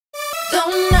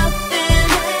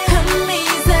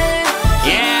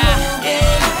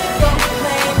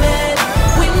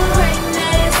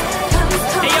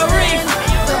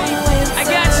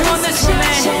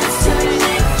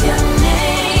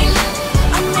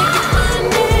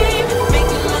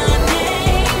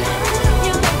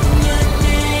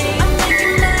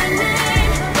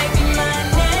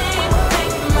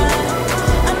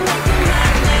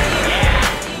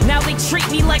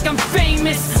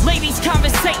Ladies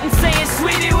conversating, saying,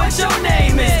 "Sweetie, what your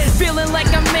name is?" Feeling like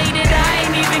I made it, I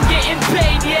ain't even getting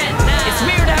paid yet. It's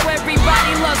weird how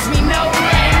everybody loves me, no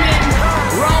Raymond.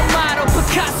 Role model,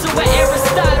 Picasso or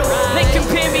Aristotle. They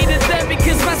compare me to them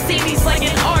because my CD's like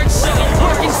an art show.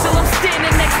 Working till I'm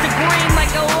standing next to green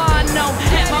like a lawn gnome.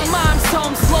 At my mom's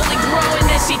home, slowly growing,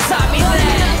 and she taught me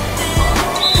that.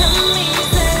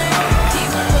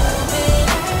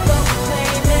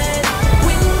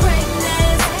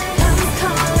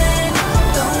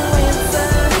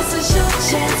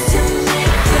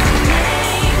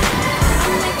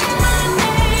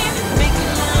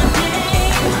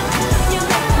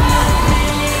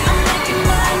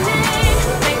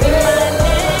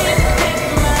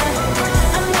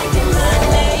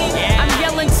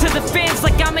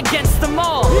 Against them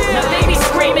all. Now they be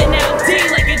screaming out D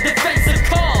like a defensive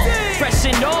call. Fresh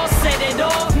and all, set it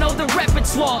off, know the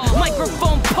repertoire.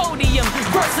 Microphone podium,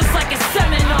 verses like a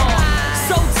seminar.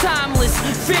 So timeless,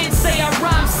 fans say I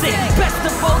rhyme sick. Best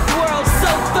of both worlds,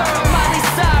 so thorough, Miley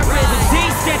Cyrus. The D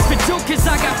stands for Duke cause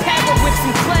I got power with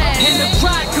some class. And the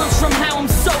pride comes from how I'm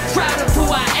so proud of who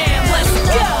I am. Let's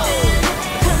go!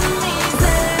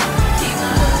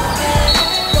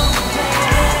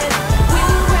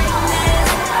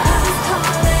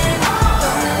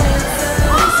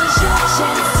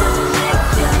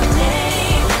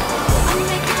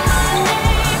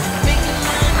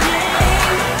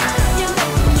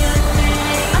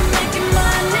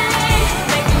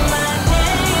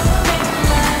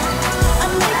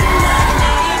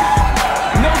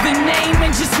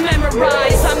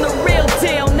 I'm the real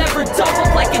deal, never double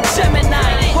like a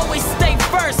Gemini. Always stay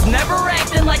first, never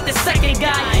acting like the second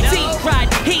guy. Deep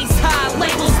pride, he's high,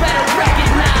 labels better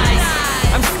recognize.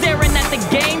 I'm staring at the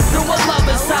game through a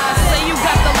lover's eyes. Say you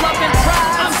got the love and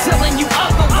pride, I'm telling you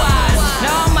otherwise.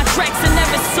 Now all my tracks are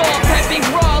never soft, heavy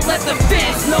raw, let the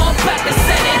fans know I'm about to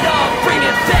set it off, bring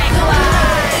it back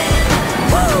live.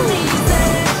 Woo!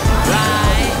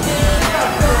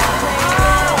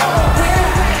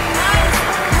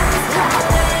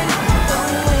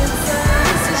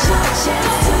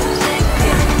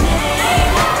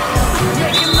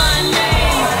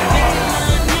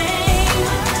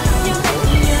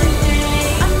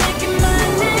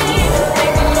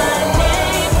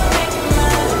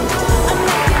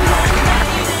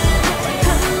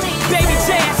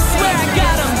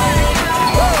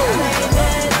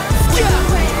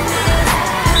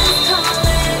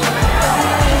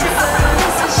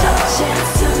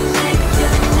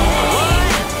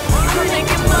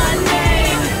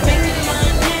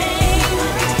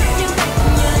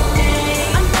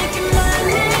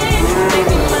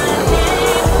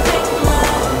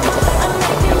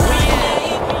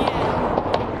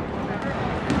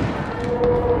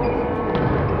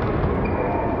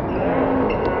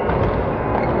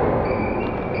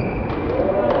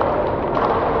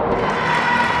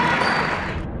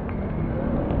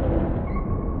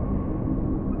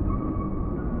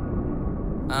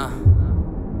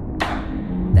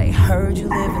 They heard you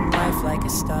living life like a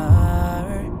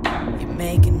star. You're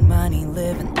making money,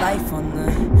 living life on the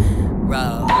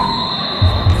road.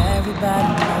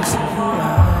 Everybody knows who you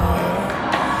are.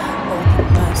 Open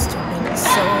mics to make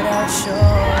sold out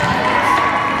shows.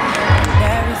 And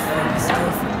everything's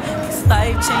different, 'cause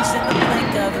life changed in the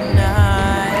blink of an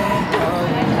eye.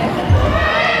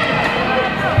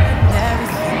 And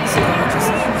everything's gorgeous,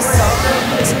 it's all good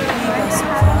to be by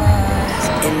surprise.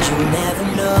 And you never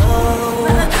know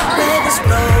where this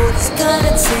road is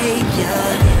gonna take ya.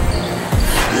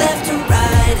 Left or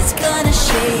right, it's gonna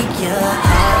shake ya.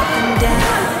 Up and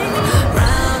down,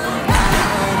 round and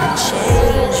round, and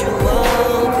change you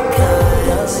all.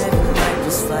 Because living life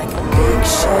was like a big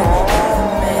shot. Even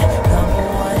man, number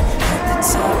one at the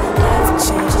top. Life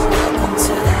changed, welcome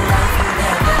to the life you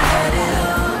never had it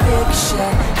all. Big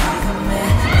shot, even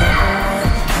man, number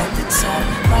one at the top.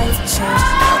 Life changed,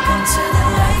 welcome to the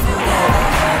life you never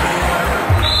had it all.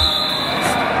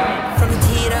 From the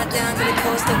Tito down to the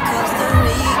coast of Costa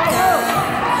Rica,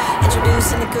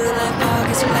 introducing the good life,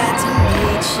 August, glad to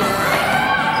meet ya.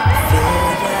 Feel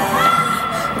ya,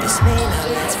 this may not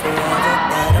last forever,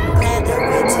 but I'm glad that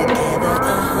we're together,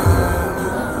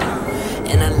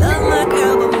 And I love my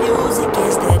girl, but music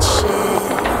is that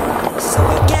shit.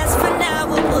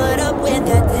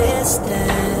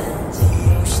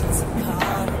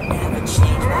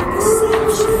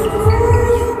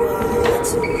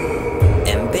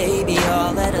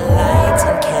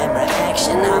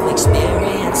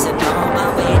 experiencing on my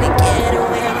way to get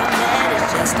where I'm at is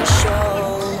just a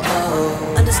show.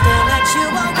 Understand that you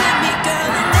are with me,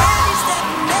 girl, and every step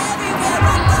and everywhere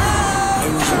I go.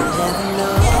 And you never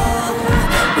know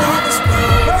where this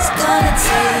road is gonna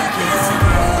take you.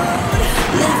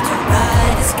 Left or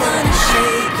right, it's gonna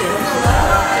shake you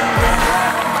up and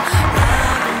down,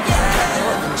 round and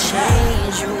down, and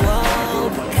change you all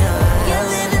because you're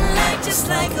living life just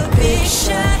like a big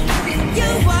shot.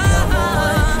 You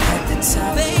are at the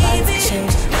top, baby.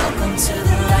 Welcome to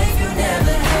the life you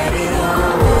never had it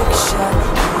all. Big shot,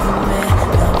 you're the man,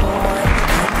 number one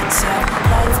at the top.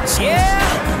 Life change.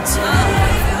 Welcome to the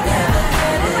life you never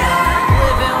had it all.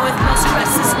 Living with my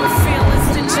stresses, with feelings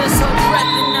to just hold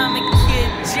breath, and I'm a kid,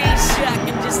 G-Shock,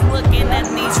 and just looking at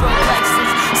these Rolexes,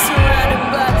 surrounded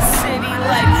by the city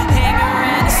life, hanging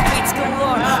around the streets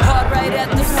galore. Hard right at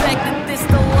the fact that this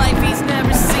the life he's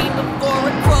never seen before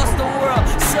across the world.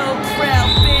 So proud,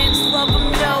 fans love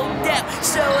him, no doubt.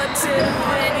 Show up to the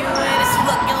venue and it's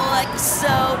looking like it's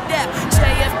sold out.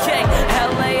 JFK,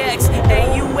 LAX,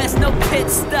 AUS, no pit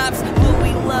stops.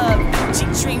 Louis love, Gucci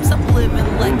dreams, I'm living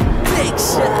like a big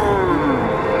shot.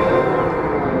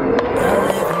 I'm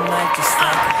living life just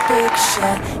like a big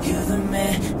shot. You the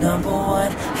man, number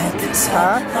one at the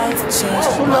top. Life change.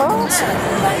 Welcome to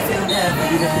the life you never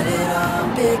had it all.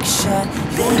 Big shot,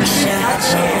 number one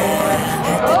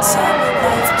at the top.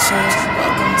 Life change.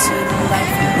 Welcome to the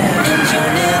life you never had. And you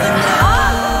never know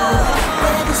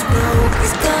where this road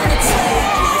is gonna take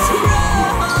you.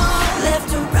 Left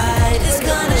or right, it's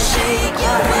gonna shake you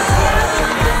up,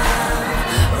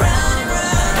 round,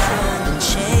 round, and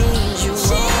change you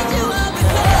all.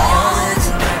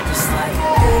 Because life is like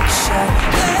a big shot.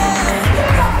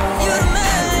 You're the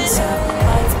man, at the top.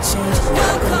 Life change.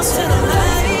 Welcome to the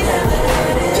life you never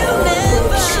had it all.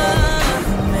 Big shot.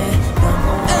 You're the man,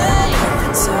 number one at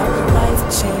the top. Life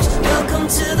change. Welcome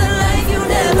to the life you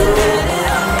never had it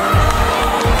all.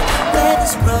 Where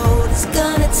this road is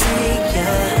gonna take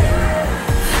you.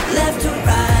 Left or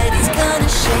right, it's gonna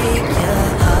shake you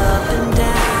up and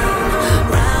down,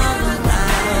 round and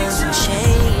round, and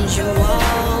change you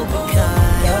all because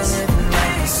you're living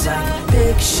life is like a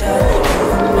big shot. You're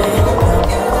the man, number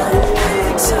one at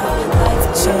the top. Life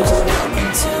change.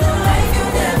 Welcome to the life you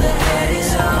never had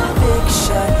it all. Big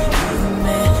shot. You're the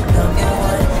man, number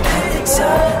one at the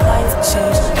top. Life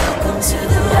change. Welcome to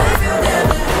the life you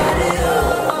never had it all.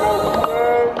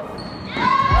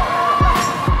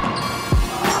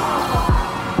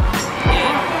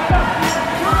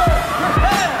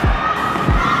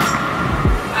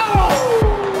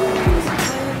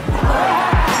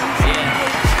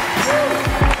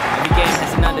 Every game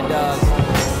has an underdog.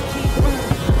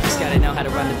 Just gotta know how to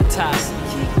run to the top. Let's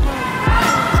do it.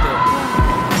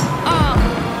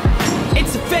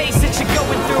 It's a phase that you're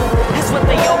going through. That's what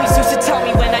they always used to tell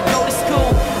me when I go to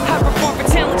school. I perform for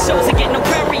talent shows and get no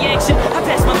crowd reaction. I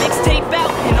passed my mixtape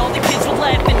out and all the kids were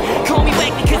laughing. Call me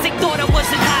wacky cause they thought I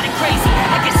wasn't hot and crazy.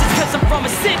 I guess it's cause I'm from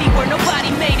a city where nobody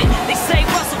made it. They say,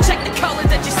 Russell, check the color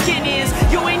that your skin is.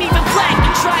 You ain't even black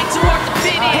and trying too hard to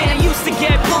fit in. And I used to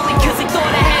get bullied cause they thought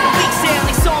I had a weak sound.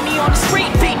 They saw me on the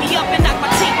street, beat me up and knocked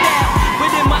my teeth out.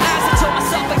 But in my eyes I told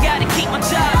myself I gotta keep my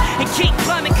job and keep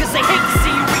climbing cause they hate to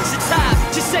see you reach the top.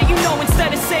 Just say you know instead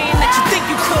of saying that you think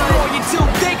you could. Or you do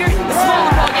bigger, the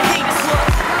smaller all your haters look.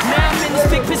 Now I'm in this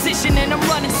big position and I'm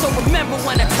running, so remember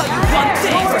when I tell you one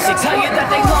thing. First they tell you that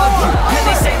they love you, then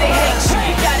they say they hate you.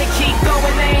 You gotta keep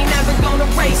going, they ain't never gonna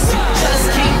race you. Just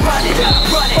keep running,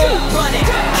 running, running.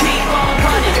 Keep on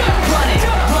running, running,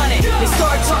 running. They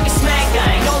start talking smack,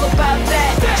 I ain't all about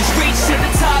that. Just reach to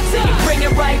the top, then you bring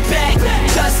it right back.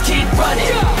 Just keep running,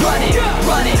 running,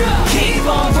 running. Keep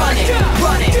on running,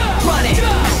 running, running.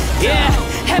 Yeah,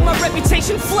 had my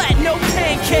reputation flat, no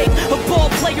pancake. A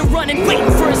ball player running, wait,